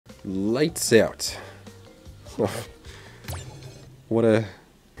Lights out. Oh, what a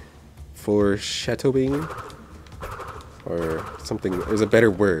foreshadowing, or something. There's a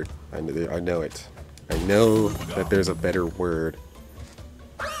better word. I know it. I know that there's a better word.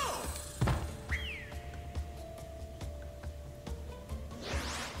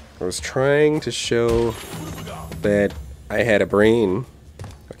 I was trying to show that I had a brain.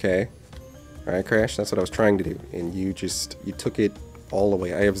 Okay. Alright, Crash, that's what I was trying to do. And you took it all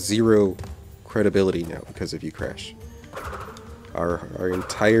away. I have 0 credibility now because of you, Crash. Our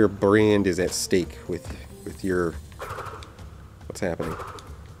entire brand is at stake with your... What's happening?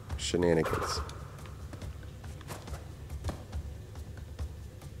 Shenanigans.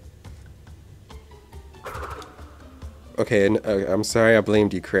 Okay, and I'm sorry I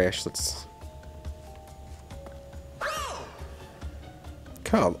blamed you, Crash. Let's...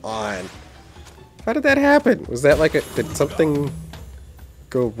 Come on. How did that happen? Was that like a... Did something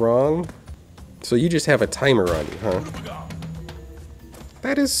go wrong? So you just have a timer on you, huh?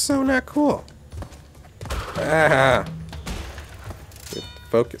 That is so not cool. Ah!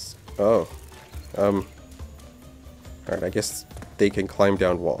 Focus. Oh. Alright, I guess they can climb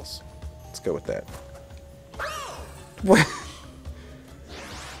down walls. Let's go with that. What?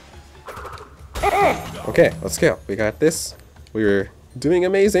 Okay, let's go. We got this. We're doing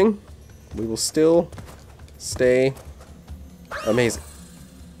amazing. We will still stay amazing.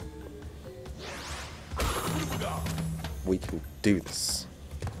 We can do this.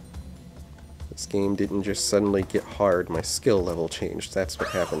 This game didn't just suddenly get hard. My skill level changed. That's what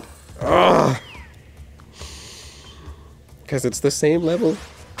happened. Ugh! Because it's the same level.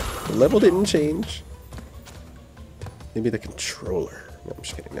 The level didn't change. Maybe the controller. No, I'm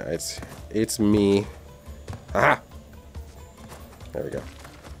just kidding. No, it's me. Ah! There we go.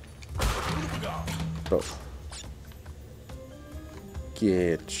 Boom.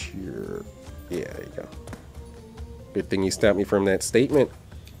 Get your... Yeah, there you go. Good thing you stopped me from that statement.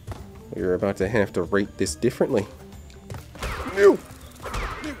 You're about to have to rate this differently. No!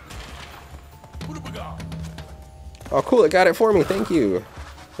 Oh, cool, it got it for me. Thank you.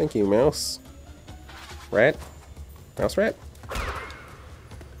 Thank you, mouse. Rat? Mouse rat?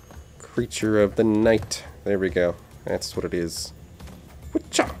 Creature of the night. There we go. That's what it is.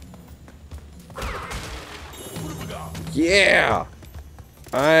 Whatcha? Yeah!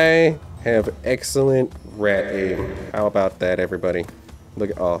 I have excellent rat aim. How about that, everybody?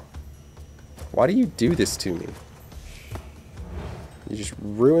 Look at... Oh. Why do you do this to me? You just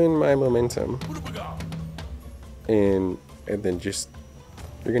ruin my momentum. And then just...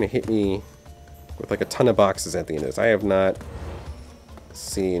 You're gonna hit me with like a ton of boxes at the end of this. I have not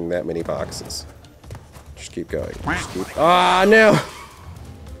seen that many boxes. Just keep going. Just keep... Ah, no!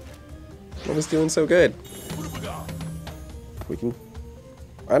 I was doing so good. We can...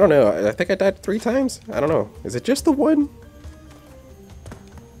 I don't know. I think I died 3 times? I don't know. Is it just the one?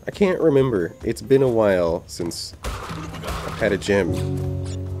 I can't remember. It's been a while since I've had a gem.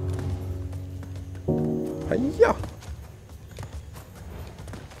 Hiya!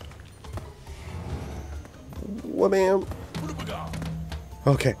 Wha-bam!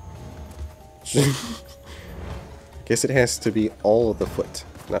 Okay. Guess it has to be all of the foot,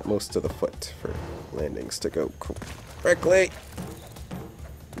 not most of the foot, for landings to go correctly.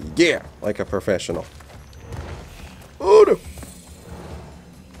 Yeah, like a professional. Oh no!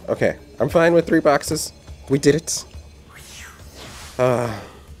 Okay, I'm fine with 3 boxes. We did it. That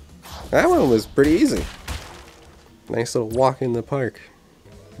one was pretty easy. Nice little walk in the park.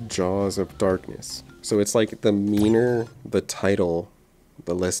 Jaws of Darkness. So it's like the meaner the title,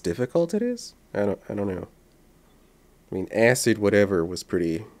 the less difficult it is? I don't know. I mean, acid whatever was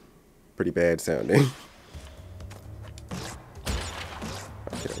pretty bad sounding.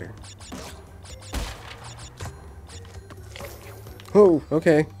 Get over here. Oh,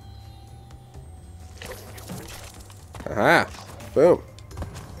 okay. Aha! Boom.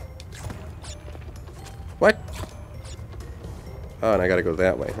 What? Oh, and I gotta go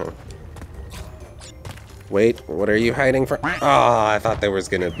that way, huh? Wait, what are you hiding from? Oh, I thought there was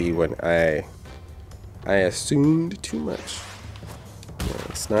gonna be one. I assumed too much.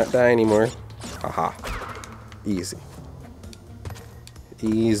 Let's not die anymore. Aha. Easy.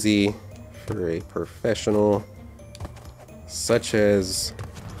 Easy for a professional such as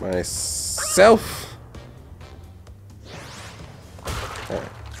myself. Alright.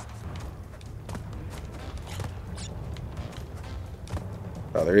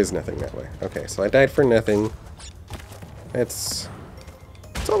 Oh, there is nothing that way. Okay, so I died for nothing. It's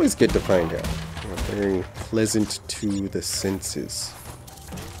always good to find out. Very pleasant to the senses.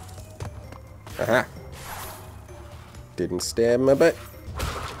 Aha! Didn't stab my butt.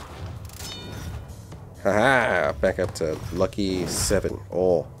 Haha! Back up to lucky 7.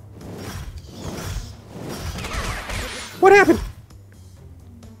 Oh. What happened?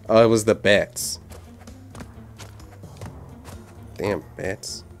 Oh, it was the bats. Damn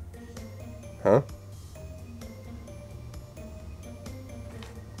bats. Huh?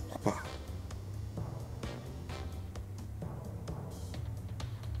 Hoppa.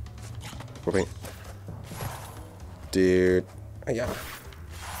 Wait. Dude. Yeah.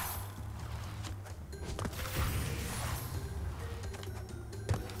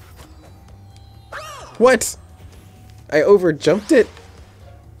 What? I overjumped it?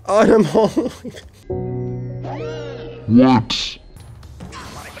 Oh, and I'm all... What?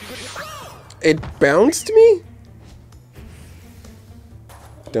 It bounced me?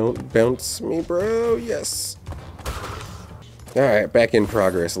 Don't bounce me, bro. Yes. Alright, back in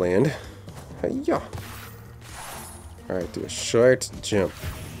progress land. Hiya. Alright, do a short jump.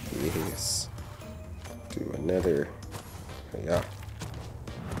 Yes. Do another. Hiya.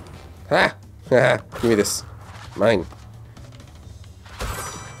 Ha! Ha! Give me this. Mine.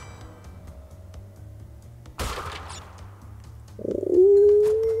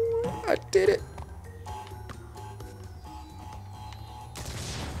 Oh, I did it.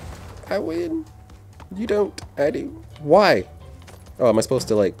 I win. You don't. I do. Why? Oh, am I supposed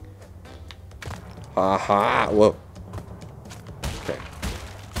to like... Haha. Whoa. Okay.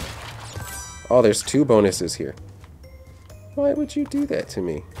 Oh, there's 2 bonuses here. Why would you do that to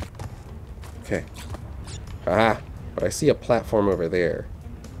me? Okay. Haha. But I see a platform over there.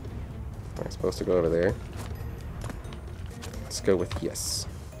 Am I supposed to go over there? Let's go with yes.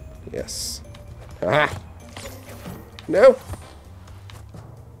 Yes. Haha. No!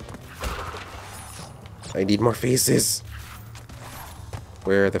 I need more faces.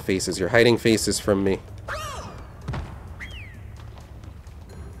 Where are the faces? You're hiding faces from me.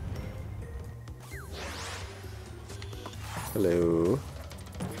 Hello.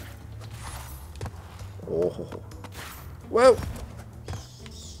 Oh. Whoa.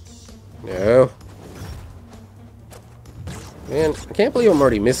 No. Man, I can't believe I'm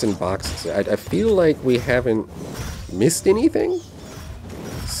already missing boxes. I feel like we haven't missed anything.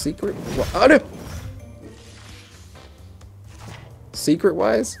 Secret. Oh no.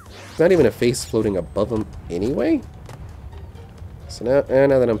 Secret-wise, there's not even a face floating above them anyway. So now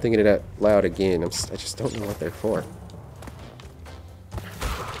that I'm thinking it out loud again, I just don't know what they're for.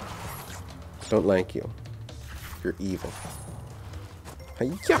 Don't like you. You're evil.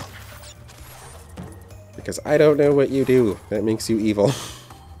 Hiya! Because I don't know what you do. That makes you evil.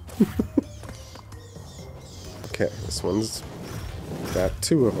 Okay, this one's got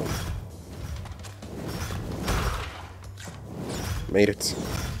 2 of them. Made it.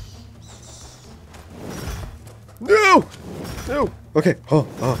 No! No! Okay. Oh,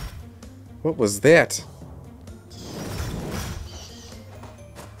 oh. What was that?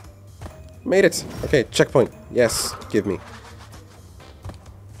 Made it. Okay, checkpoint. Yes, give me.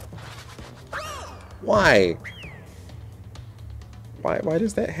 Why? Why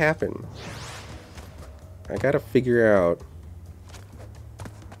does that happen? I gotta figure out.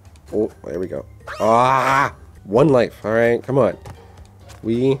 Oh, there we go. Ah! 1 life. Alright, come on.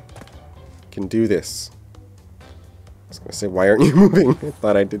 We can do this. I was gonna say, why aren't you moving? I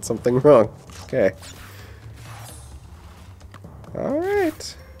thought I did something wrong. Okay.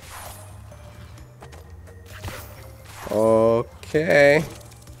 Alright. Okay.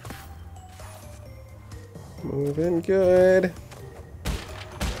 Moving good.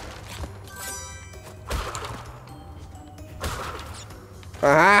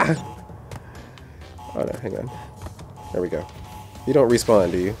 Ah! Oh no, hang on. There we go. You don't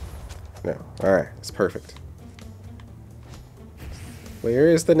respawn, do you? No. Alright, it's perfect. Where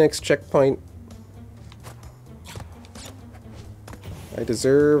is the next checkpoint? I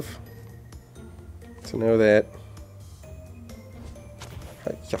deserve to know that.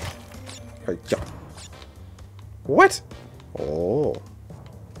 Hi-ya. Hi-ya. What? Oh.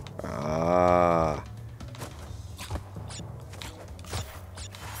 Ah.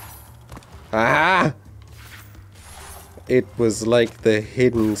 Ah! It was like the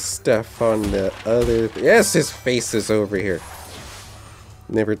hidden stuff on the other... Yes, his face is over here.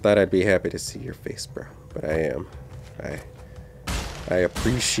 Never thought I'd be happy to see your face, bro. But I am. I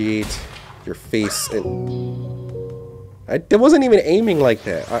appreciate your face. And I wasn't even aiming like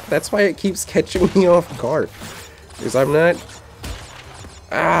that. That's why it keeps catching me off guard. Because I'm not...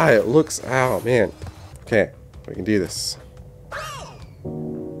 Ah, it looks... Oh, man. Okay, we can do this.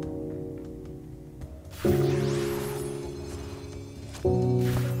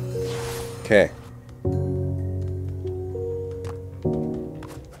 Okay.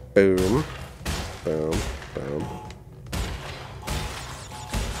 Boom. Boom. Boom.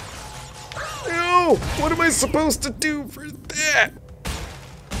 No! What am I supposed to do for that?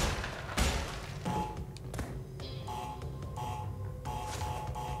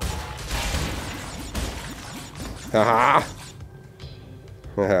 Haha!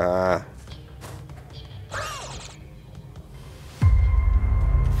 Haha!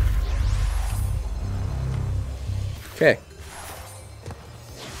 Okay.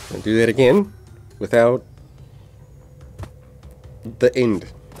 I'll do that again without the end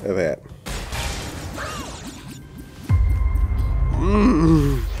of that.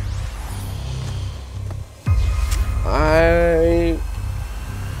 I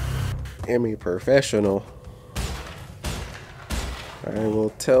am a professional. I will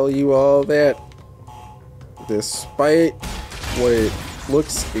tell you all that, despite what it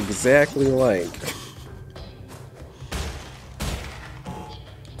looks exactly like.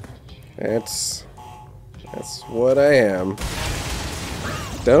 That's what I am.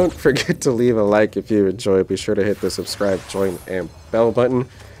 Don't forget to leave a like if you enjoyed. Be sure to hit the subscribe, join, and bell button.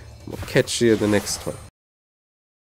 We'll catch you in the next one.